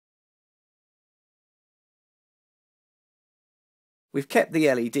We've kept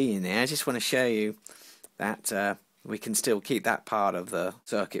the LED in there. I just want to show you that we can still keep that part of the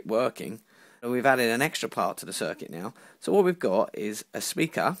circuit working. We've added an extra part to the circuit now. So what we've got is a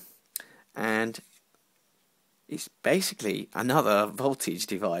speaker, and it's basically another voltage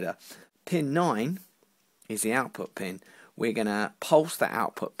divider. Pin 9 is the output pin. We're going to pulse that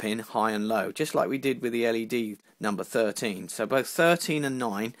output pin high and low, just like we did with the LED number 13. So both 13 and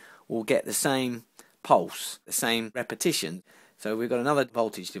 9 will get the same pulse, the same repetition. So we've got another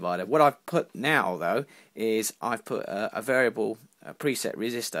voltage divider. What I've put now, though, is I've put a variable preset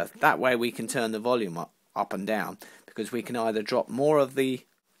resistor. That way we can turn the volume up and down, because we can either drop more of the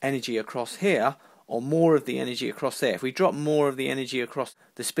energy across here or more of the energy across there. If we drop more of the energy across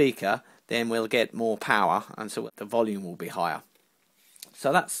the speaker, then we'll get more power, and so the volume will be higher.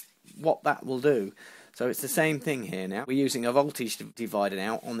 So that's what that will do. So it's the same thing here now. We're using a voltage divider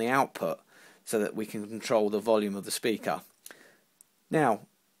now on the output so that we can control the volume of the speaker. Now,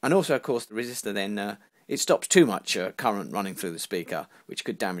 and also of course the resistor then, it stops too much current running through the speaker, which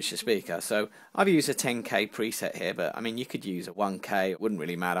could damage the speaker. So I've used a 10k preset here, but I mean you could use a 1k, it wouldn't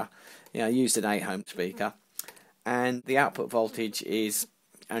really matter. You know, I used an 8 ohm speaker, and the output voltage is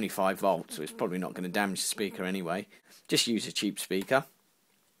only 5 volts, so it's probably not going to damage the speaker anyway. Just use a cheap speaker.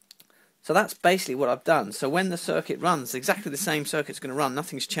 So that's basically what I've done. So when the circuit runs, exactly the same circuit's going to run.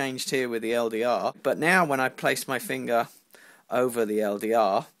 Nothing's changed here with the LDR. But now when I place my finger over the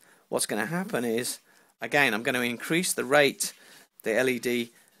LDR, what's going to happen is, again, I'm going to increase the rate, the LED,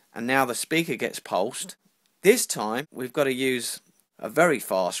 and now the speaker gets pulsed. This time we've got to use a very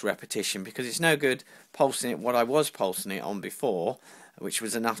fast repetition, because it's no good pulsing it what I was pulsing it on before, which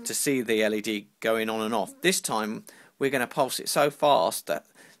was enough to see the LED going on and off. This time we're going to pulse it so fast that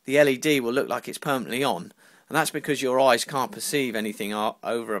the LED will look like it's permanently on, and that's because your eyes can't perceive anything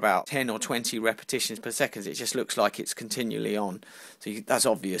over about 10 or 20 repetitions per second. It just looks like it's continually on. So that's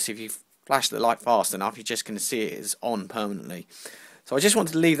obvious. If you flash the light fast enough, you're just going to see it as on permanently. So I just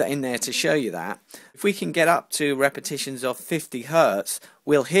wanted to leave that in there to show you that. If we can get up to repetitions of 50 Hertz,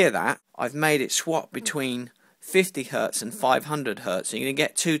 we'll hear that. I've made it swap between 50 Hertz and 500 Hertz. So you're going to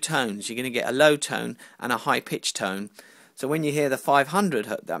get two tones. You're going to get a low tone and a high pitch tone. So when you hear the 500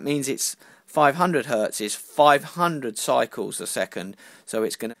 Hertz, that means it's 500 Hertz is 500 cycles a second. So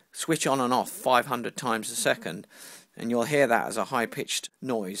it's going to switch on and off 500 times a second. And you'll hear that as a high-pitched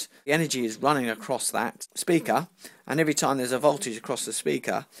noise. The energy is running across that speaker, and every time there's a voltage across the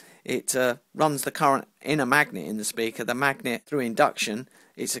speaker, it runs the current in a magnet in the speaker. The magnet, through induction,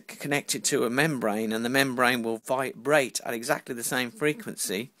 it's connected to a membrane, and the membrane will vibrate at exactly the same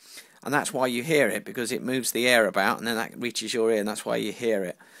frequency, and that's why you hear it, because it moves the air about, and then that reaches your ear, and that's why you hear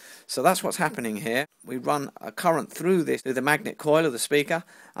it. So that's what's happening here. We run a current through the magnet coil of the speaker,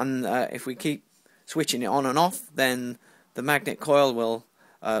 and if we keep switching it on and off, then the magnet coil will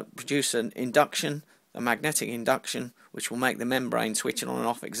produce an induction, a magnetic induction, which will make the membrane switch on and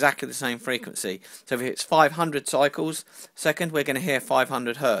off exactly the same frequency. So if it's 500 cycles a second, we're going to hear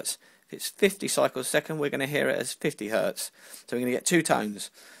 500 Hertz. If it's 50 cycles a second, we're going to hear it as 50 Hertz. So we're going to get two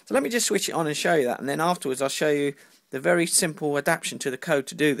tones. So let me just switch it on and show you that, and then afterwards I'll show you the very simple adaptation to the code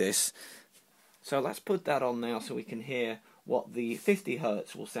to do this. So let's put that on now so we can hear what the 50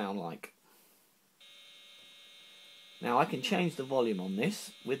 Hertz will sound like. Now I can change the volume on this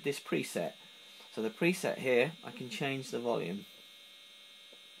with this preset. So the preset here, I can change the volume.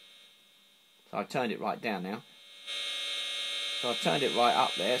 So I've turned it right down now. So I've turned it right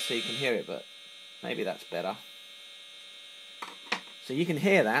up there so you can hear it, but maybe that's better. So you can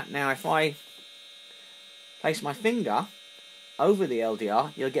hear that. Now if I place my finger over the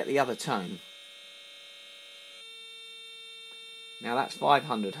LDR, you'll get the other tone. Now that's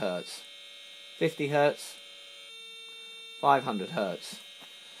 500 Hertz. 50 Hertz. 500 Hertz.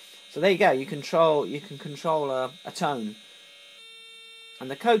 So there you go. You can control a tone,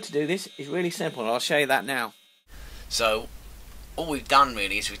 and the code to do this is really simple. I'll show you that now. So all we've done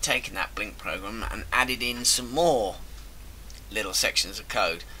really is we've taken that Blink program and added in some more little sections of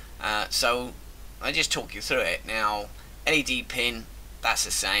code. So I just talk you through it. Now LED pin, that's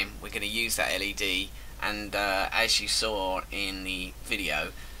the same. We're going to use that LED, and as you saw in the video,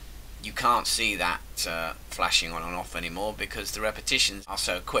 you can't see that flashing on and off anymore because the repetitions are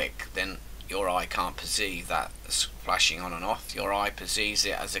so quick. Then your eye can't perceive that flashing on and off. Your eye perceives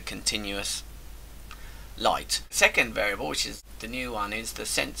it as a continuous light. Second variable, which is the new one, is the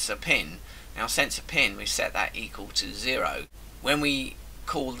sensor pin. Now sensor pin, we set that equal to 0. When we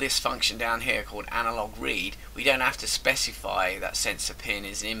call this function down here called analog read, we don't have to specify that sensor pin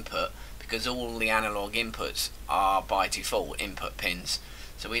is an input, because all the analog inputs are by default input pins.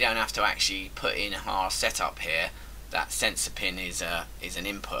 So we don't have to actually put in our setup here that sensor pin is an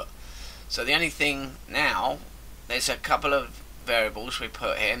input. So the only thing now, there's a couple of variables we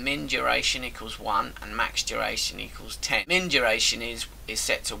put here. Min duration equals 1 and max duration equals 10. Min duration is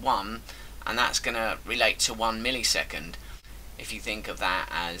set to 1, and that's going to relate to 1 millisecond. If you think of that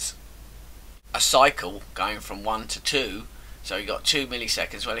as a cycle going from 1 to 2, so you've got 2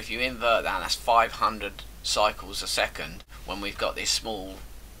 milliseconds. Well, if you invert that, that's 500 cycles a second when we've got this small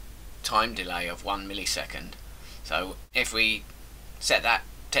time delay of 1 millisecond. So if we set that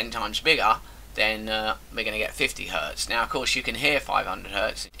 10 times bigger, then we're going to get 50 Hertz. Now, of course, you can hear 500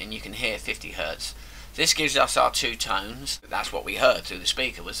 Hertz and you can hear 50 Hertz. This gives us our two tones. That's what we heard through the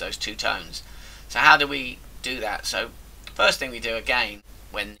speaker, was those two tones. So how do we do that? So first thing we do, again,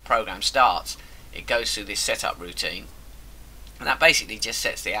 when the program starts, it goes through this setup routine, and that basically just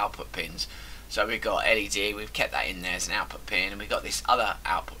sets the output pins. So we've got LED, we've kept that in there as an output pin, and we've got this other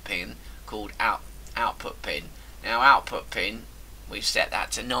output pin called output pin. Now, output pin, we've set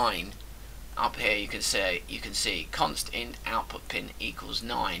that to 9. Up here you can see constant output pin equals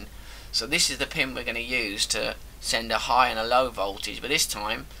 9. So this is the pin we're going to use to send a high and a low voltage, but this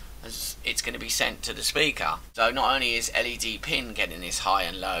time it's going to be sent to the speaker. So not only is LED pin getting this high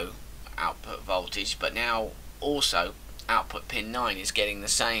and low output voltage, but now also output pin 9 is getting the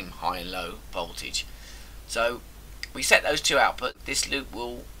same high and low voltage. So we set those two outputs. This loop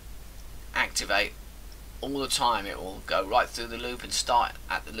will activate all the time. It will go right through the loop and start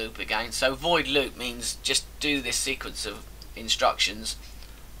at the loop again. So void loop means just do this sequence of instructions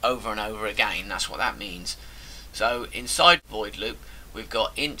over and over again. That's what that means. So inside void loop we've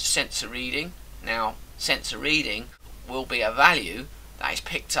got int sensor reading. Now, sensor reading will be a value that is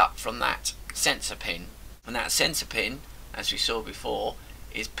picked up from that sensor pin, and that sensor pin, as we saw before,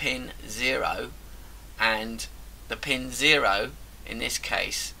 is pin 0, and the pin 0 in this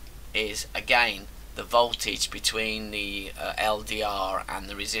case is again the voltage between the LDR and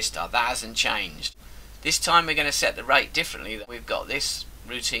the resistor. That hasn't changed. This time we're going to set the rate differently. We've got this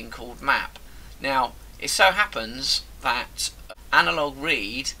routine called map. Now, it so happens that analog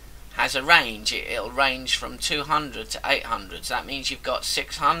read has a range. It'll range from 200 to 800. So that means you've got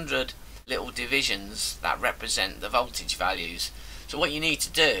 600 little divisions that represent the voltage values. So what you need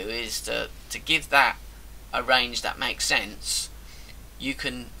to do is to give that a range that makes sense. You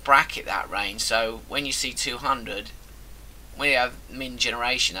can bracket that range. So when you see 200, we have min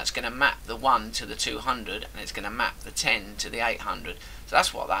generation. That's going to map the 1 to the 200, and it's going to map the 10 to the 800. So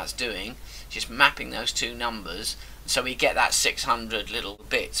that's what that's doing, just mapping those two numbers. So we get that 600 little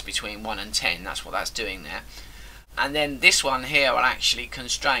bits between 1 and 10. That's what that's doing there. And then this one here will actually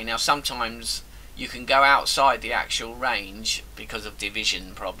constrain. Now, sometimes you can go outside the actual range because of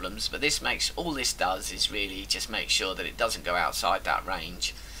division problems, but this makes, all this does is really just make sure that it doesn't go outside that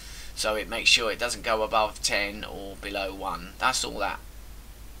range. So it makes sure it doesn't go above 10 or below 1. That's all that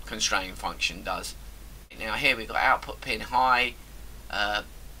constrain function does. Now here we've got output pin high,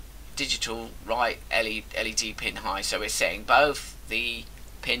 digital right, LED pin high. So we're setting both the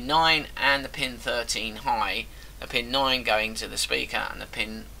pin 9 and the pin 13 high. The pin 9 going to the speaker and the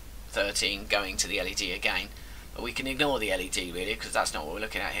pin 13 going to the LED again. But we can ignore the LED really, because that's not what we're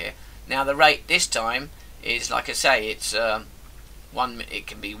looking at here. Now the rate this time is, like I say, it's it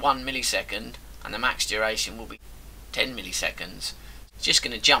can be 1 millisecond, and the max duration will be 10 milliseconds. It's just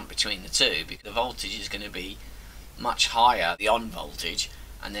going to jump between the two because the voltage is going to be much higher, the on voltage,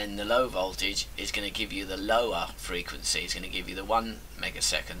 and then the low voltage is going to give you the lower frequency. It's going to give you the 1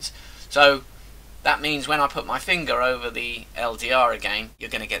 megaseconds. So that means when I put my finger over the LDR again, you're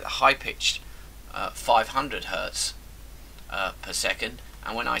going to get the high-pitched 500 Hertz per second,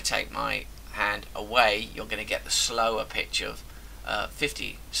 and when I take my hand away, you're going to get the slower pitch of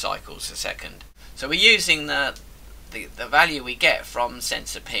 50 cycles a second. So we're using the value we get from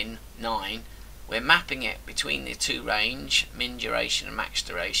sensor pin 9. We're mapping it between the two range, min duration and max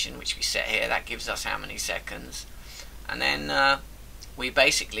duration, which we set here. That gives us how many seconds, and then we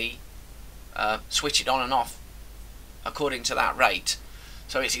basically switch it on and off according to that rate.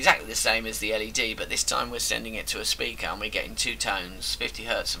 So it's exactly the same as the LED, but this time we're sending it to a speaker and we're getting two tones, 50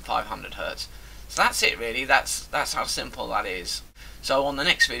 Hertz and 500 Hertz. So that's it really. That's how simple that is. So on the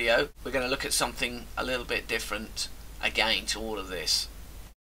next video we're going to look at something a little bit different again to all of this.